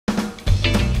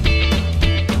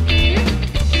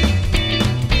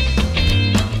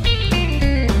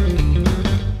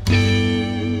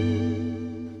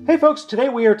folks, today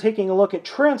we are taking a look at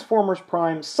Transformers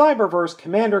Prime Cyberverse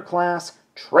Commander Class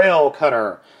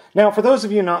Trailcutter. Now, for those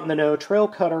of you not in the know,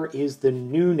 Trailcutter is the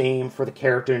new name for the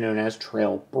character known as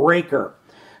Trailbreaker.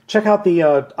 Check out the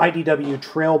IDW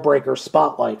Trailbreaker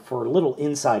Spotlight for little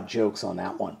inside jokes on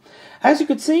that one. As you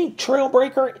can see,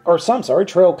 Trailcutter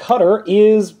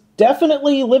is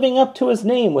definitely living up to his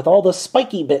name with all the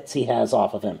spiky bits he has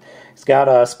off of him. He's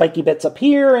got spiky bits up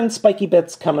here and spiky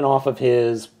bits coming off of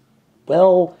his,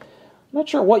 well, I'm not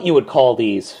sure what you would call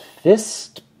these.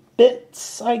 Fist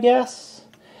bits, I guess?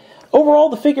 Overall,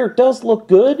 the figure does look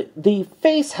good. The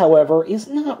face, however, is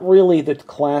not really the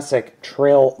classic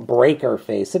Trailbreaker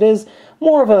face. It is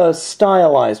more of a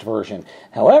stylized version.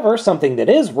 However, something that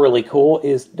is really cool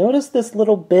is, notice this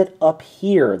little bit up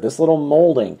here, this little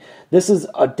molding. This is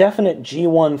a definite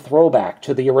G1 throwback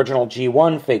to the original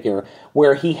G1 figure,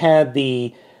 where he had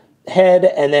the head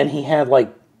and then he had,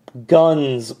 like,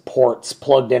 guns ports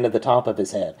plugged into the top of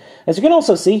his head. As you can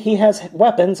also see, he has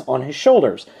weapons on his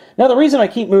shoulders. Now, the reason I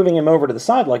keep moving him over to the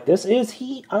side like this is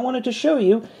I wanted to show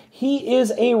you, he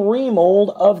is a remold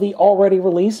of the already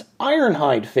released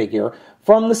Ironhide figure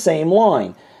from the same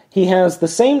line. He has the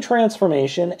same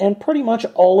transformation and pretty much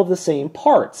all of the same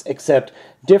parts, except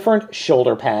different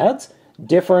shoulder pads,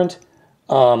 different,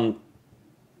 I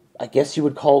guess you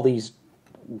would call these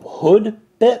hood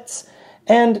bits,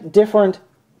 and different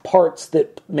parts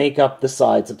that make up the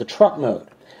sides of the truck mode.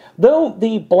 Though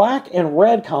the black and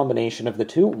red combination of the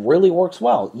two really works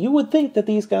well. You would think that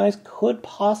these guys could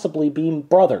possibly be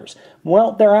brothers.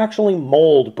 Well, they're actually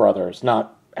mold brothers,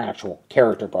 not actual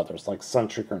character brothers like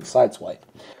Sunstreaker and Sideswipe.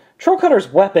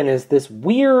 Trailcutter's weapon is this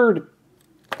weird,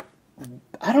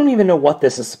 I don't even know what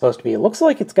this is supposed to be. It looks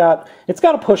like it's got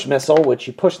a push missile, which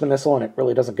you push the missile and it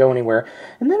really doesn't go anywhere.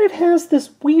 And then it has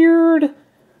this weird,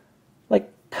 like,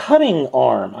 cutting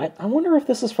arm. I wonder if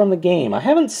this is from the game. I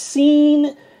haven't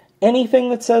seen anything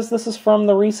that says this is from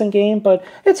the recent game, but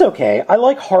it's okay. I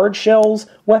like Hardshell's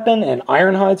weapon and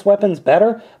Ironhide's weapons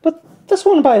better, but this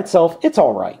one by itself, it's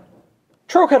alright.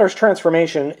 Trailcutter's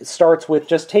transformation starts with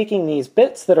just taking these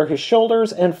bits that are his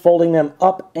shoulders and folding them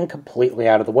up and completely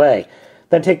out of the way.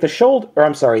 Then take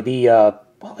the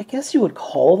well, I guess you would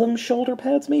call them shoulder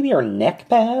pads maybe, or neck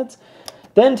pads.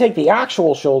 Then take the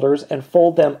actual shoulders and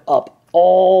fold them up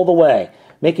all the way,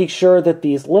 making sure that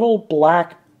these little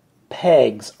black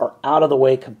pegs are out of the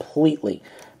way completely.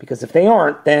 Because if they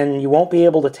aren't, then you won't be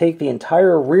able to take the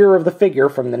entire rear of the figure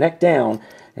from the neck down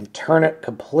and turn it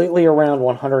completely around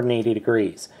 180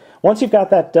 degrees. Once you've got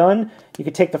that done, you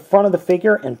can take the front of the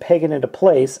figure and peg it into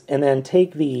place, and then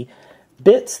take the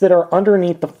bits that are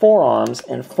underneath the forearms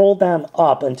and fold them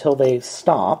up until they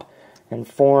stop and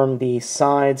form the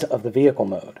sides of the vehicle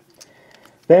mode.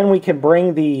 Then we can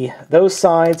bring those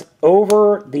sides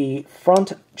over the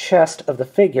front chest of the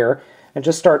figure and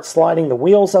just start sliding the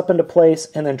wheels up into place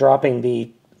and then dropping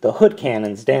the hood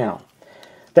cannons down.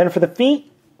 Then for the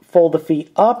feet, fold the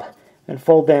feet up and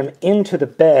fold them into the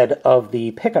bed of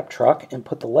the pickup truck and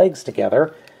put the legs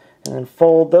together, and then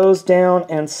fold those down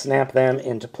and snap them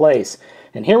into place.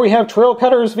 And here we have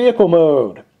Trailcutter's vehicle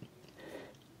mode.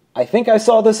 I think I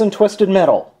saw this in Twisted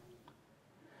Metal.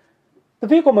 The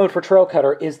vehicle mode for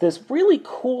Trailcutter is this really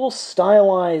cool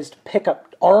stylized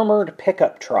armored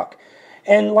pickup truck.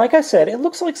 And like I said, it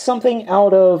looks like something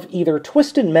out of either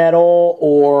Twisted Metal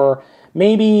or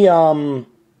maybe,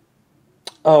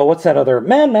 what's that other?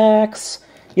 Mad Max.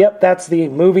 Yep, that's the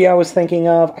movie I was thinking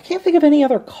of. I can't think of any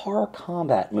other car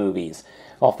combat movies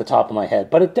off the top of my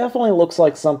head, but it definitely looks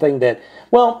like something that,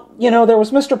 well, you know, there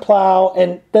was Mr. Plow,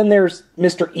 and then there's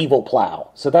Mr. Evil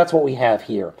Plow. So that's what we have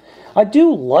here. I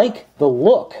do like the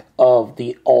look of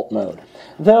the alt mode,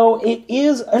 though it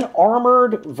is an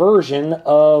armored version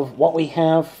of what we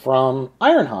have from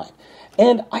Ironhide.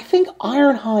 And I think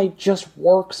Ironhide just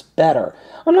works better.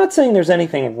 I'm not saying there's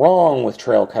anything wrong with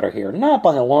Trailcutter here, not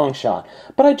by a long shot,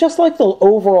 but I just like the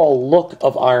overall look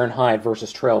of Ironhide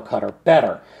versus Trailcutter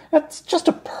better. That's just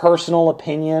a personal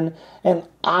opinion, and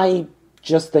I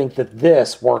just think that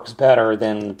this works better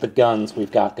than the guns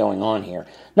we've got going on here.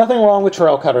 Nothing wrong with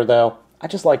Trailcutter, though. I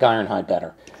just like Ironhide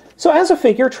better. So as a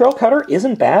figure, Trailcutter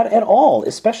isn't bad at all,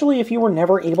 especially if you were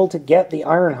never able to get the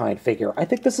Ironhide figure. I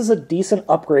think this is a decent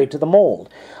upgrade to the mold.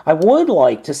 I would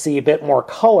like to see a bit more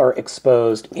color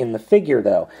exposed in the figure,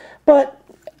 though. But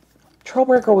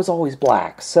Trailbreaker was always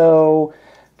black, so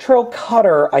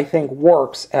Trailcutter, I think,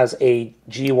 works as a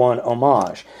G1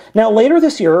 homage. Now, later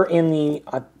this year, in the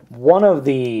one of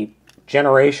the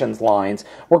Generations lines,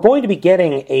 we're going to be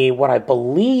getting what I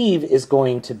believe is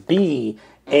going to be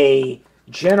a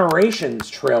Generations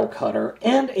Trailcutter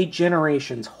and a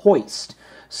Generations Hoist.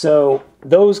 So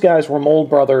those guys were mold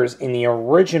brothers in the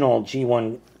original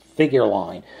G1 figure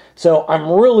line. So I'm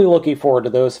really looking forward to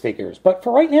those figures. But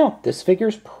for right now, this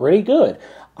figure's pretty good.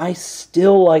 I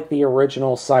still like the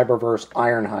original Cyberverse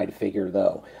Ironhide figure,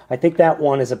 though. I think that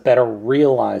one is a better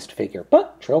realized figure,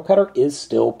 but Trailcutter is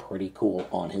still pretty cool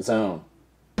on his own.